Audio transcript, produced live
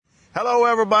Hello,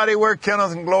 everybody. We're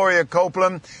Kenneth and Gloria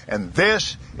Copeland, and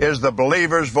this is the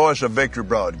Believer's Voice of Victory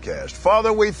broadcast.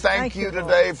 Father, we thank you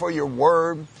today for your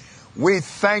word. We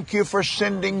thank you for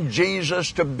sending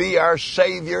Jesus to be our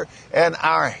Savior and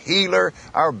our healer,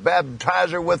 our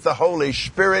baptizer with the Holy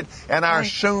Spirit, and our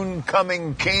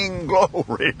soon-coming King.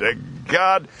 Glory to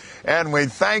God. And we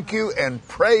thank you and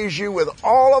praise you with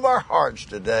all of our hearts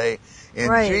today. In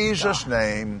Jesus'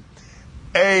 name,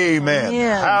 amen.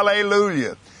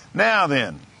 Hallelujah. Now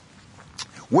then,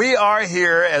 we are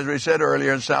here, as we said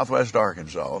earlier, in southwest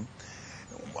Arkansas.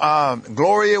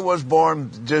 Gloria was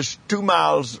born just 2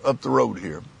 miles up the road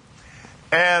here.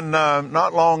 And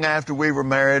not long after we were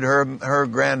married, her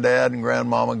granddad and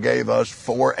grandmama gave us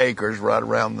 4 acres right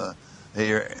around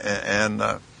here.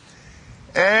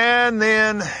 And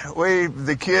then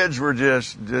the kids were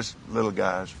just little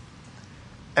guys.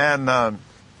 And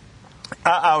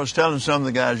I was telling some of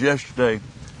the guys yesterday,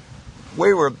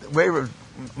 we were,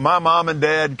 my mom and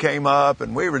dad came up,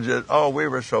 and we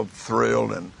were so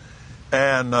thrilled,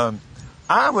 and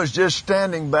I was just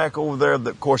standing back over there.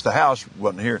 Of course, the house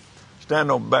wasn't here.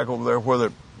 Standing back over there where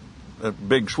the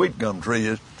big sweet gum tree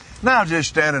is. And I was just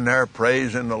standing there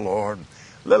praising the Lord.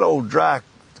 Little old dry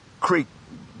creek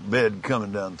bed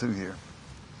coming down through here,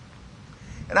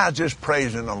 and I was just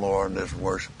praising the Lord and just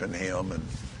worshiping Him,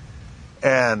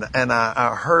 and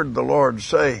I heard the Lord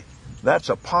say, "That's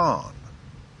a pond."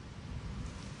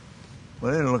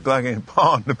 Well, it didn't look like any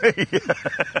pond to me.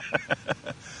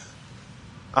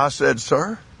 I said,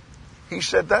 "Sir?" He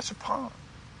said, "That's a pond."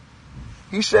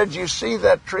 He said, "You see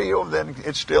that tree over there?"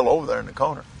 It's still over there in the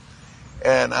corner.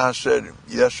 And I said,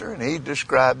 "Yes, sir." And he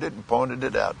described it and pointed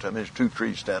it out to me. There's 2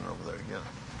 trees standing over there together.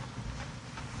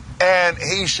 And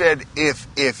he said,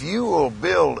 if you will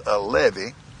build a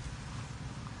levee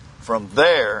from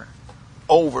there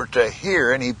over to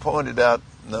here, and he pointed out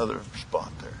another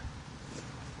spot there.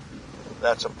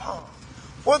 That's a pond.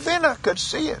 Well, then I could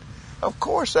see it. Of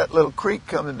course, that little creek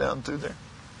coming down through there.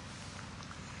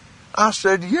 I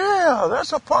said, "Yeah,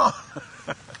 that's a pond."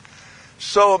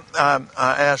 So I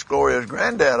asked Gloria's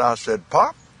granddad, I said,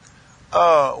 "Pop,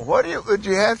 what would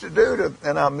you have to do to,"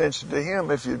 and I mentioned to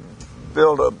him, if you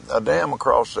build a dam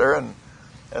across there and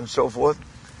so forth.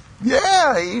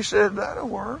 "Yeah," he said, "that'll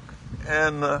work."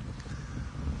 And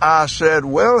I said,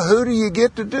 "Well, who do you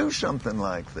get to do something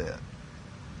like that?"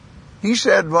 He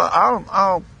said, "Well,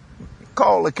 I'll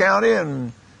call the county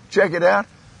and check it out."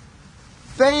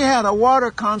 They had a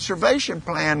water conservation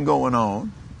plan going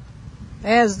on.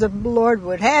 As the Lord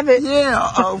would have it.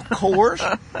 Yeah, of course.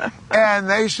 And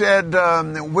they said,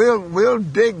 we'll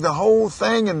dig the whole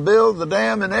thing and build the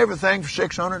dam and everything for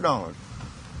 $600.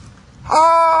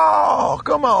 Oh,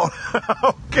 come on.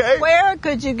 Okay. Where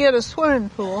could you get a swimming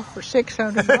pool for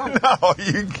 $600? No,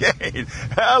 you can't.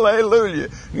 Hallelujah.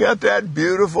 You got that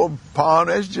beautiful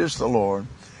pond. It's just the Lord.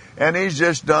 And He's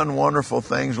just done wonderful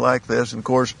things like this. And of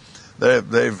course,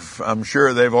 I'm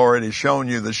sure they've already shown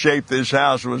you the shape this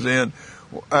house was in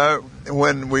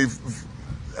when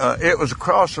it was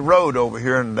across the road over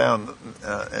here and down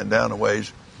a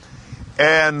ways.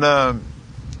 And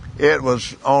it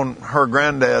was on her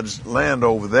granddad's land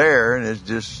over there, and it's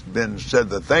just been said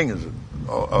the thing is,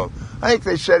 I think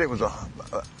they said it was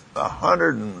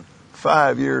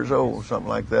 105 years old, something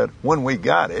like that, when we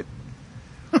got it.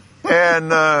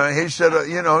 And he said,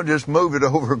 just move it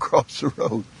over across the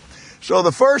road. So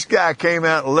the first guy came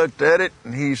out and looked at it,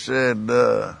 and he said,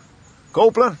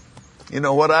 "Copeland, you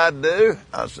know what I'd do?"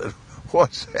 I said,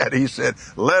 "What's that?" He said,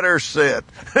 "Let her sit."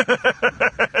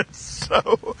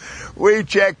 So we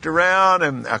checked around,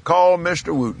 and I called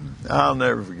Mr. Wooten. I'll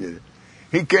never forget it.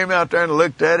 He came out there and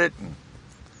looked at it, and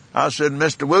I said,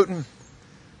 "Mr. Wooten,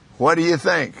 what do you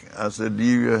think?" I said, "Do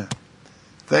you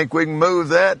think we can move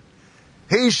that?"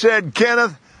 He said,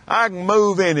 "Kenneth, I can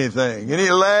move anything." And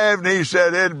he laughed, and he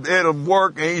said, it'll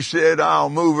work. And he said, "I'll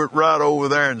move it right over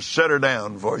there and set her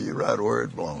down for you right where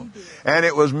it belongs." And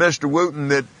it was Mr. Wooten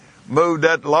that moved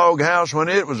that log house when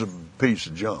it was a piece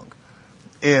of junk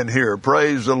in here.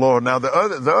 Praise the Lord. Now, the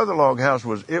other log house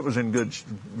was in good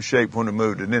shape when he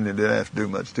moved it, and then he didn't have to do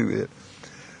much to it.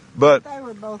 But they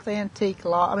were both antique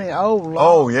logs. Old logs.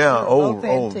 Oh, yeah, old.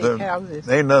 Antique houses.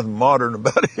 There ain't nothing modern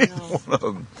about either one of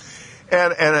them.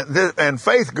 And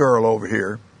Faith Girl over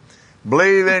here,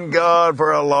 believe in God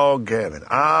for a log cabin.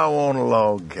 I want a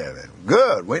log cabin.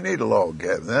 Good. We need a log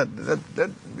cabin.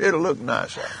 That it'll look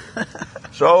nice out here.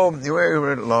 So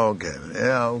we're at a log cabin.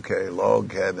 Yeah, okay. Log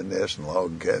cabin this and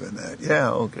log cabin that.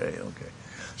 Yeah, okay.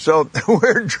 So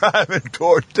we're driving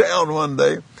toward town one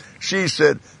day. She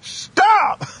said,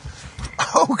 "Stop!"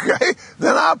 Okay.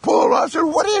 Then I pulled. I said,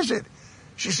 "What is it?"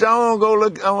 She said, I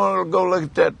want to go look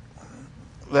at that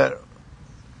that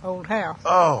old house.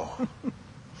 Oh.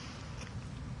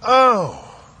 Oh.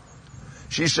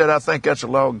 She said, I think that's a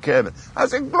log cabin. I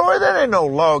said, Gloria, that ain't no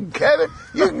log cabin.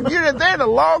 There ain't a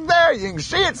log there. You can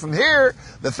see it from here.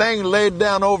 The thing laid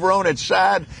down over on its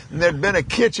side, and there'd been a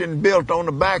kitchen built on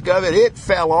the back of it. It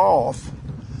fell off,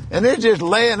 and it's just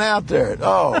laying out there.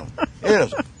 Oh, it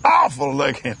is awful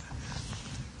looking.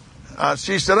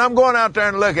 She said, I'm going out there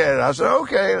and look at it. I said,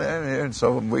 okay. And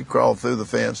so we crawled through the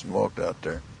fence and walked out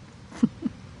there.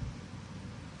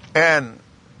 And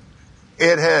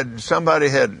somebody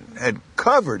had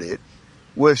covered it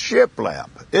with shiplap.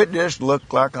 It just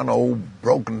looked like an old,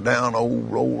 broken down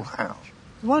old house.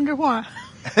 Wonder why.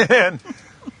 And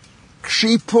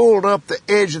she pulled up the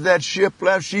edge of that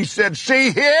shiplap. She said, see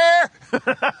here?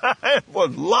 It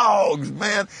was logs,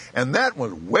 man. And that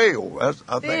was way over,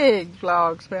 I think. Big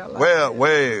logs felt like Well, that.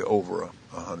 way over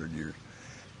 100 years.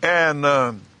 And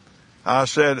I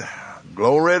said,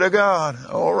 glory to God.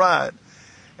 All right.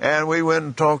 And we went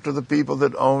and talked to the people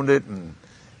that owned it,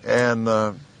 and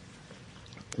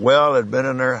well, it'd been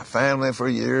in their family for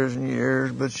years and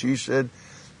years, but she said,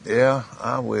 yeah,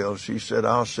 I will. She said,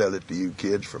 I'll sell it to you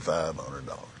kids for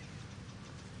 $500.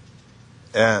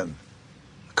 And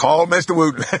called Mr.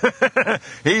 Wooten.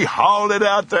 He hauled it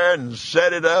out there and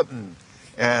set it up,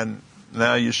 and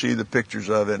now you see the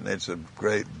pictures of it, and it's a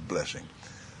great blessing.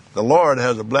 The Lord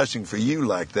has a blessing for you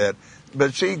like that.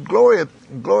 But see, Gloria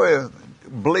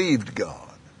believed God,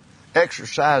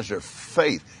 exercised her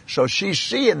faith. So she's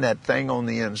seeing that thing on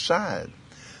the inside.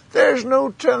 There's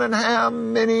no telling how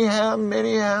many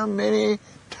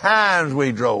times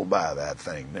we drove by that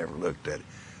thing, never looked at it.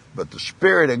 But the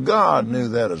Spirit of God knew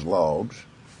that as logs.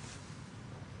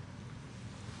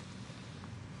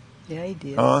 Yeah, he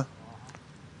did.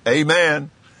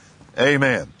 Amen.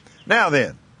 Amen. Now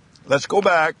then, let's go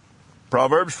back.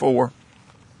 Proverbs 4.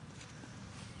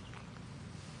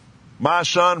 My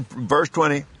son, verse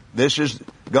 20, this is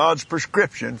God's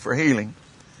prescription for healing.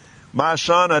 My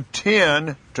son,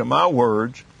 attend to my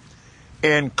words,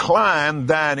 incline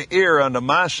thine ear unto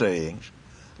my sayings,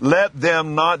 let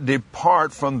them not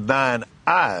depart from thine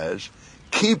eyes,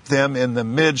 keep them in the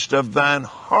midst of thine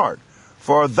heart,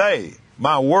 for they,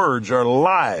 my words, are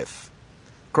life.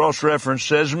 Cross-reference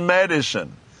says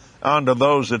medicine unto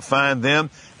those that find them,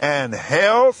 and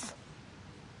health,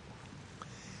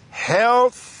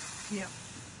 Yep.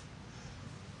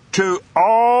 to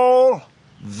all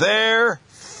their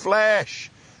flesh,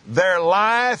 their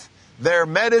life, their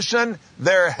medicine,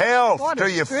 their health What a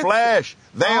to your scripture. flesh.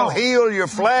 They'll heal your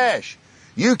flesh.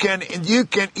 You can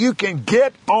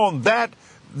get on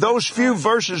those few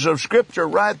verses of scripture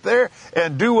right there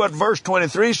and do what verse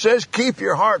 23 says. Keep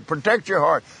your heart, protect your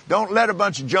heart. Don't let a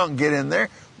bunch of junk get in there.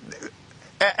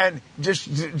 And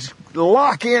just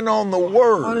lock in on the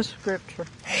word. What a scripture.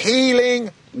 Healing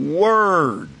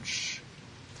words.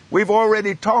 We've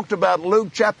already talked about Luke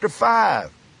chapter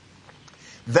 5.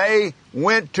 They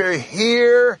went to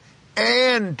hear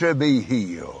and to be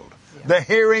healed. Yeah. The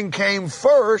hearing came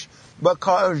first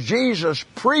because Jesus'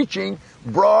 preaching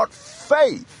brought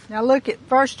faith. Now look at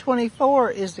verse 24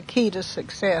 is the key to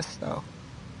success, though.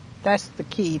 That's the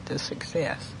key to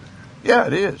success. Yeah,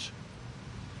 it is.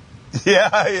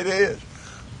 Yeah, it is.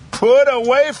 Put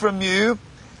away from you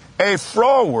a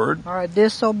froward or a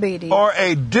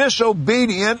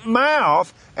disobedient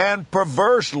mouth and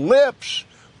perverse lips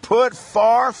put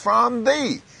far from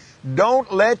thee.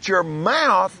 Don't let your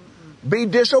mouth be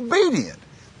disobedient.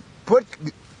 Put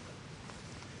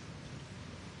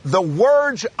the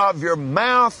words of your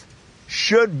mouth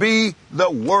should be the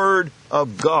word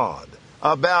of God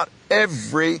about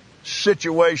every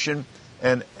situation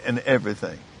and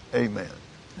everything. Amen.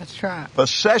 That's right.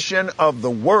 Possession of the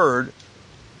word,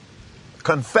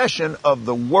 confession of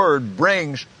the word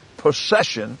brings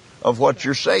possession of what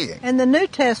you're saying. And the New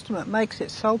Testament makes it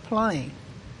so plain.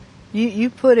 You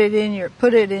put it in your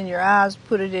eyes,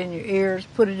 put it in your ears,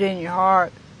 put it in your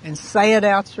heart, and say it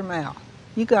out your mouth.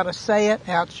 You got to say it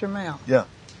out your mouth. Yeah.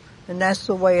 And that's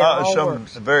the way it all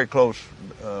works. Some very close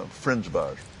friends of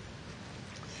ours.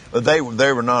 But they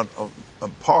were not a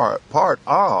part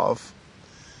of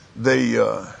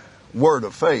the word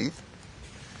of faith,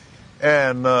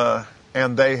 and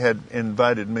they had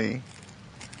invited me.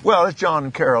 Well, it's John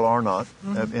and Carol Arnott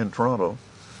in Toronto,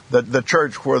 the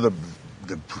church where the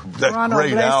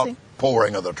great blessing.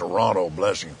 outpouring of the Toronto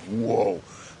blessing. Whoa!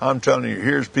 I'm telling you,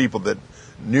 here's people that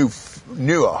knew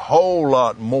a whole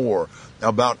lot more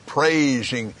about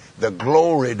praising the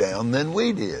glory down than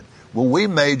we did. Well, we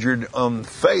majored on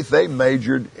faith; they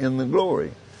majored in the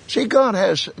glory. See, God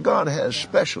has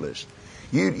specialists.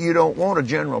 You don't want a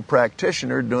general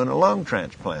practitioner doing a lung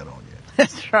transplant on you.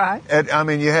 That's right. And, I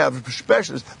mean, you have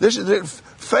specialists.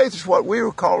 Faith is what we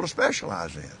were called to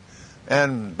specialize in.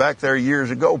 And back there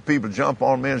years ago, people jump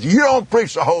on me and say, you don't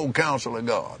preach the whole counsel of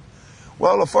God.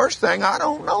 Well, the first thing, I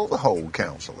don't know the whole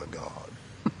counsel of God.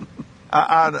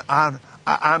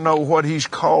 I know what He's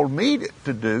called me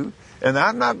to do, and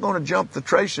I'm not going to jump the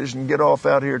traces and get off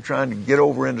out here trying to get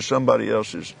over into somebody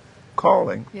else's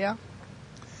calling. Yeah.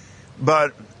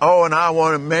 But, and I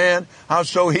wanted, man, I was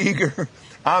so eager.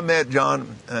 I met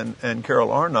John and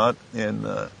Carol Arnott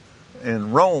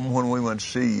in Rome when we went to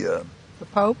see the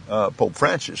Pope? Pope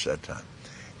Francis that time.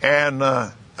 And,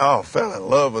 fell in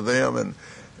love with them.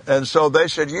 And so they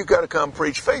said, you got to come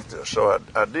preach faith to us. So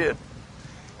I did.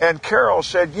 And Carol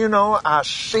said, I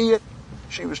see it.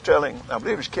 She was telling, I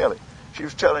believe it was Kelly. She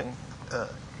was telling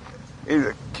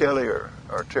either Kelly or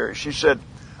Terry. She said,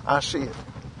 I see it.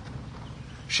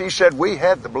 She said, we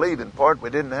had the believing part, we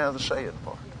didn't have the saying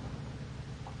part.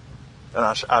 And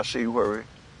I see where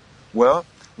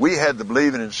we had the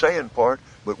believing and saying part,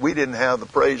 but we didn't have the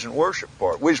praise and worship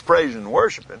part. We was praising and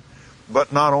worshiping,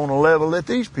 but not on a level that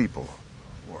these people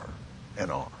were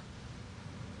and are.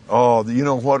 Oh, you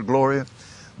know what, Gloria?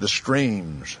 The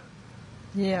streams.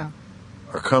 Yeah.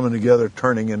 Are coming together,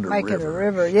 turning into a river. Making a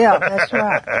river, yeah, that's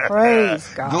right. Praise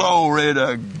God. Glory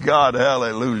to God,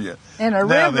 hallelujah. And a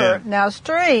river, now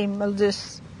stream will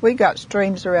we got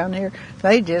streams around here,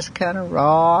 they just kind of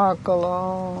rock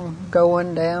along,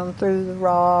 going down through the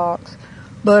rocks.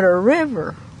 But a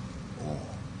river,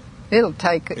 it'll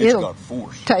take your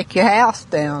house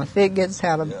down if it gets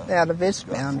out of its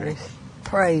boundaries.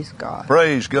 Praise God.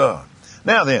 Praise God.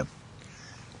 Now then,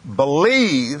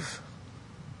 believe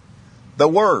the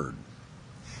Word.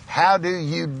 How do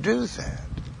you do that?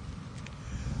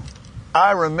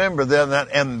 I remember then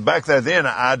and back then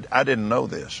I didn't know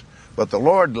this, but the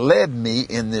Lord led me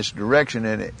in this direction,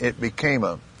 and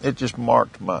it just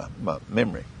marked my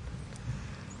memory.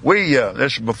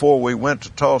 This is before we went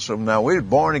to Tulsa. Now we were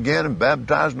born again and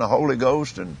baptized in the Holy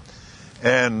Ghost,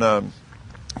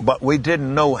 but we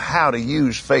didn't know how to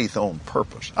use faith on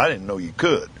purpose. I didn't know you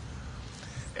could.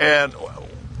 And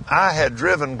I had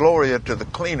driven Gloria to the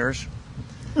cleaners,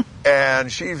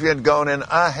 and she had gone in.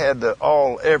 I had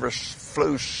every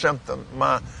flu symptom.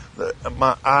 My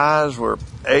eyes were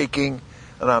aching,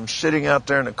 and I'm sitting out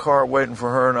there in the car waiting for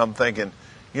her, and I'm thinking,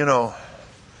 I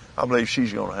believe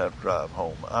she's going to have to drive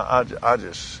home.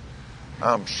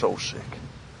 I'm so sick.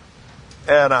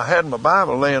 And I had my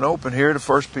Bible laying open here to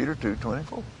 1 Peter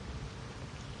 2:24.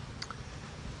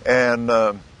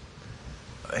 And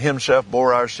Himself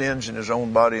bore our sins in His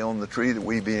own body on the tree, that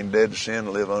we being dead to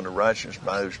sin live unto righteousness,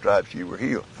 by whose stripes you were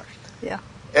healed. Yeah.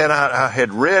 And I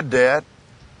had read that,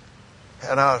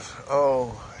 and I was,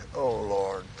 oh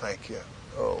Lord, thank you.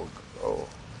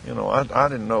 I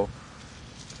didn't know.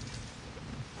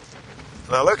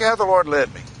 Now look how the Lord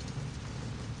led me.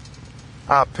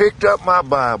 I picked up my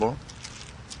Bible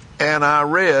and I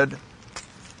read,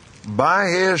 by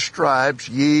His stripes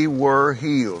ye were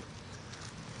healed.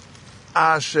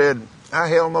 I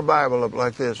held my Bible up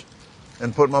like this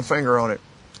and put my finger on it.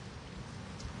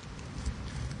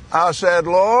 I said,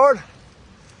 Lord,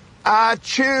 I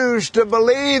choose to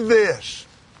believe this.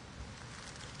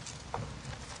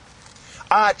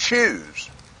 I choose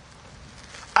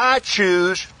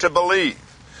to believe.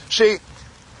 See,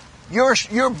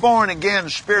 your born again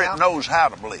spirit knows how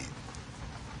to believe.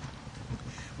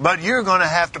 But you're going to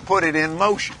have to put it in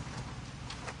motion.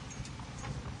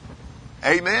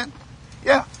 Amen?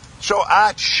 Yeah. So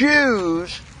I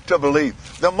choose to believe.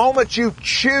 The moment you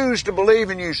choose to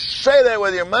believe and you say that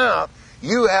with your mouth,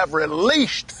 you have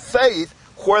released faith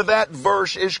where that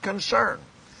verse is concerned.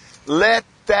 Let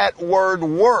that word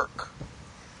work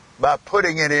by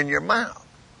putting it in your mouth.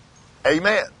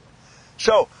 Amen.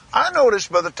 So I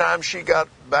noticed by the time she got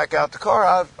back out the car,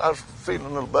 I was feeling a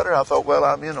little better. I thought, well,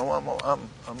 I believe I'm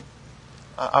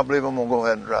going to go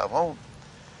ahead and drive home.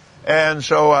 And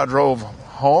so I drove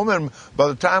home, and by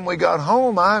the time we got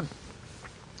home, I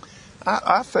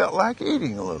felt like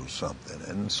eating a little something.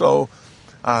 And so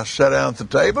I sat down at the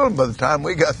table, and by the time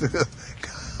we got through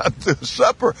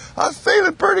supper, I was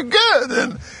feeling pretty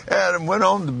good, and went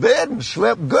on to bed and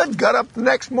slept good. Got up the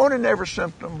next morning, every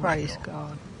symptom. Praise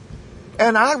God.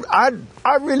 And I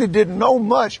really didn't know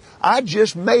much. I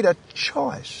just made a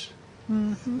choice.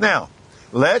 Mm-hmm. Now,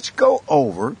 let's go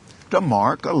over to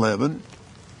Mark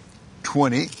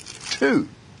 11:22.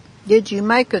 Did you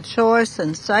make a choice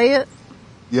and say it?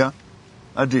 Yeah,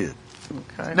 I did.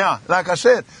 Okay. Now, like I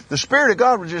said, the Spirit of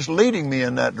God was just leading me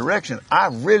in that direction. I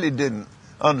really didn't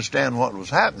understand what was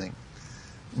happening.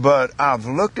 But I've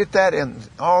looked at that, and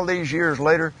all these years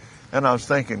later, And I was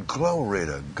thinking, glory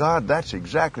to God, that's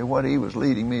exactly what he was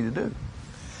leading me to do.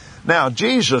 Now,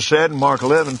 Jesus said in Mark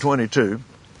 11:22,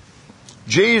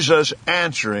 Jesus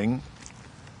answering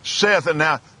saith, and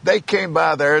now they came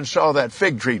by there and saw that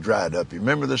fig tree dried up. You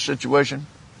remember the situation?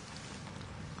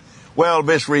 Well,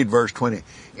 let's read verse 20.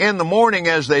 In the morning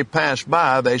as they passed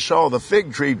by, they saw the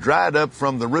fig tree dried up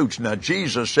from the roots. Now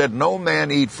Jesus said, no man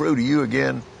eat fruit of you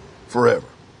again forever.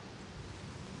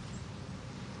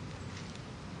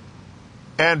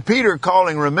 And Peter,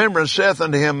 calling remembrance, saith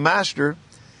unto him, Master,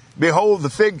 behold, the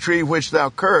fig tree which thou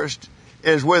cursed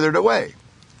is withered away.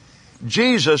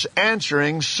 Jesus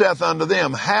answering saith unto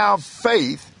them, have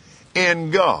faith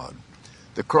in God.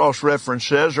 The cross-reference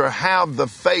says, or have the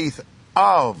faith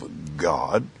of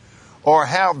God, or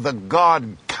have the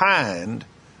God kind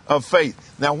of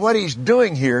faith. Now what he's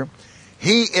doing here,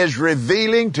 he is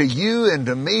revealing to you and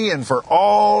to me and for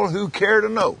all who care to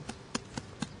know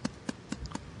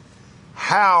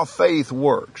how faith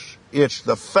works. It's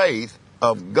the faith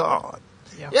of God.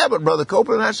 Yeah, but Brother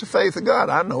Copeland, that's the faith of God.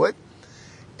 I know it.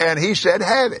 And he said,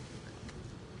 have it.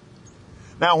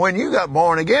 Now, when you got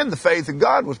born again, the faith of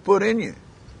God was put in you.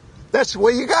 That's the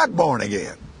way you got born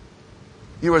again.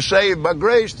 You were saved by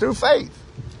grace through faith.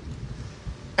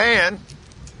 And,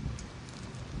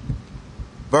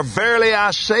 for verily I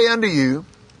say unto you,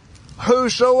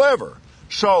 whosoever.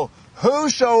 So,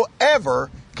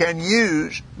 whosoever can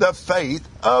use the faith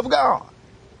of God.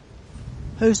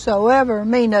 Whosoever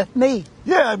meaneth me.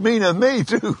 Yeah, it meaneth me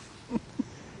too.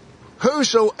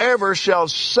 Whosoever shall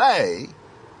say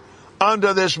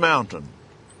unto this mountain,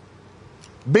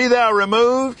 be thou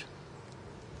removed,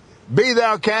 be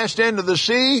thou cast into the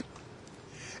sea,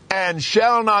 and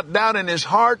shall not doubt in his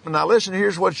heart. Now listen,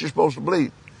 here's what you're supposed to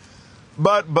believe.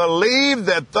 But believe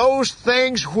that those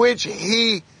things which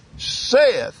he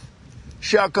saith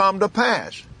shall come to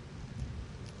pass.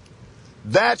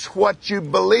 That's what you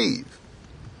believe.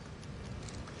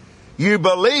 You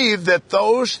believe that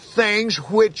those things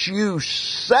which you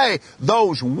say,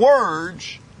 those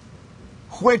words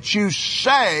which you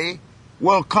say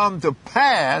will come to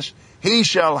pass. He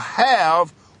shall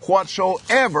have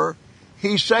whatsoever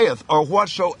he saith, or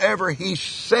whatsoever he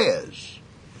says.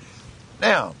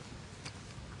 Now,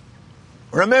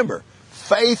 remember,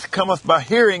 faith cometh by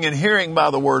hearing, and hearing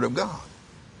by the word of God.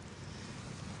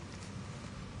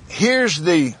 Here's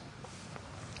the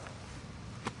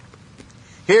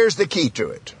key to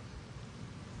it.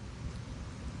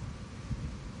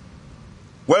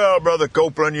 Well, Brother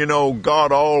Copeland, you know,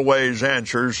 God always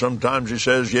answers. Sometimes he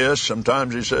says yes,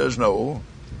 sometimes he says no.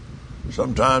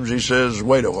 Sometimes he says,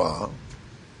 wait a while.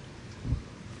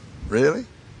 Really?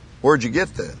 Where'd you get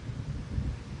that?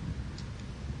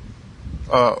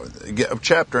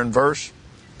 Chapter and verse,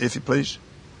 if you please.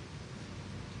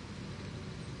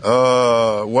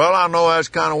 Well, I know that's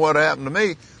kind of what happened to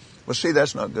me. Well, see,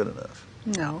 that's not good enough.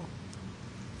 No.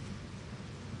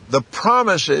 The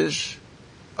promises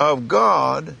of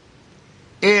God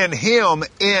in Him,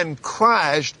 in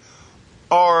Christ,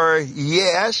 are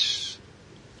yes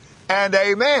and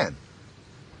amen.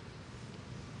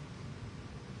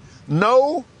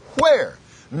 Nowhere,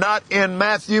 not in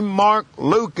Matthew, Mark,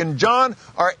 Luke, and John,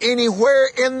 or anywhere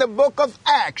in the book of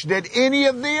Acts did any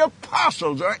of the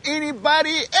apostles or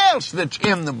anybody else that's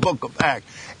in the book of Acts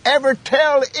ever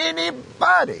tell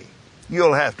anybody,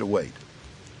 you'll have to wait.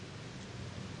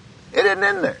 It isn't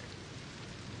in there.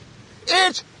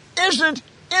 It isn't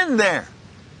in there.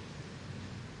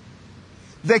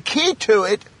 The key to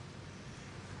it,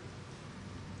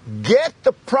 get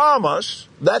the promise.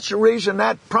 That's the reason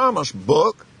that promise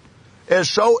book is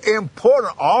so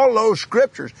important. All those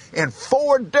scriptures in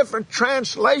 4 different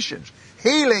translations,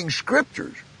 healing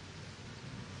scriptures.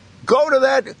 Go to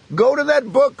that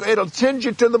book. It'll send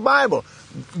you to the Bible.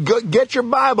 Get your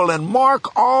Bible and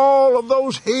mark all of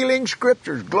those healing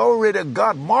scriptures. Glory to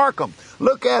God. Mark them.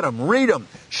 Look at them. Read them.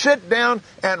 Sit down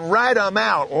and write them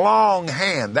out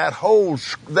longhand. That whole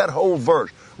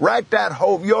verse. Write that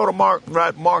whole, you ought to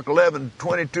write Mark 11,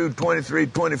 22, 23,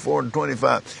 24, and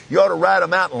 25. You ought to write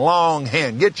them out in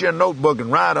longhand. Get you a notebook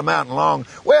and write them out in long.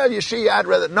 Well, you see,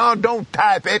 no, don't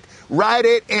type it. Write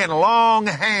it in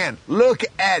longhand. Look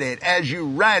at it as you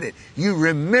write it. You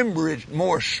remember it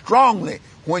more strongly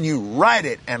when you write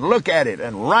it and look at it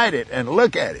and write it and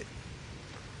look at it.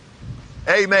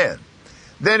 Amen.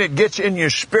 Then it gets in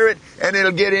your spirit and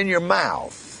it'll get in your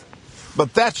mouth.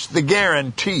 But that's the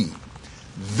guarantee.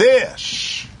 Let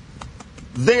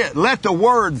the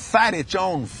word fight its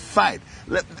own fight.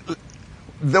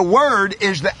 The word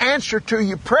is the answer to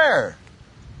your prayer.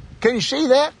 Can you see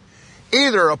that?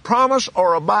 Either a promise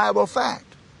or a Bible fact.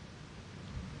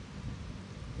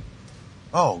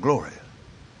 Oh, Gloria.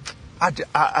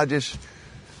 I just,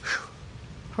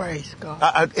 Praise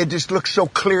God. it just looks so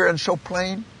clear and so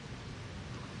plain.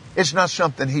 It's not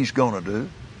something he's going to do.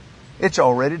 It's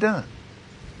already done.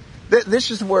 This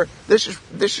is where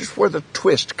the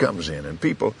twist comes in, and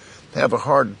people have a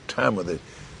hard time with it.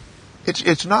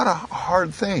 It's not a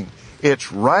hard thing.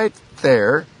 It's right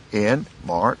there in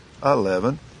Mark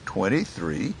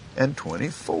 11:23 and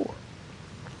 24.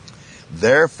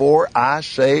 Therefore I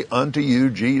say unto you,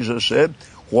 Jesus said,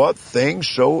 what things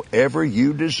soever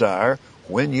you desire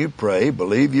when you pray,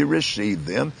 believe you receive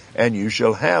them, and you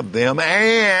shall have them.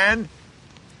 And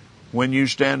when you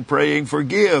stand praying,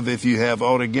 forgive if you have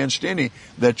aught against any,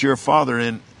 that your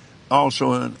Father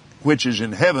which is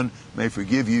in heaven may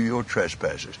forgive you your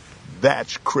trespasses.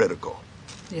 That's critical.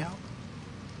 Yeah.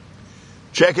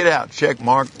 Check it out. Check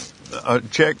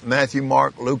Matthew,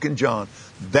 Mark, Luke, and John.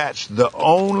 That's the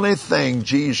only thing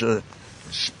Jesus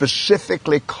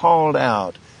specifically called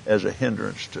out as a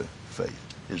hindrance to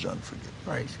faith, is unforgiveness.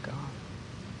 Praise God.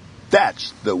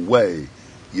 That's the way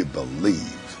you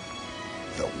believe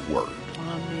the Word.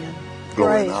 Amen.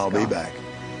 Glory, and I'll be back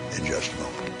in just a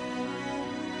moment.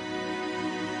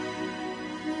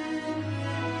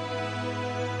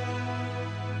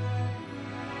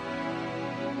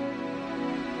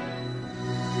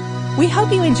 We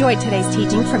hope you enjoyed today's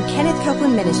teaching from Kenneth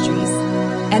Copeland Ministries.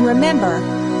 And remember,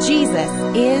 Jesus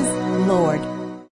is Lord.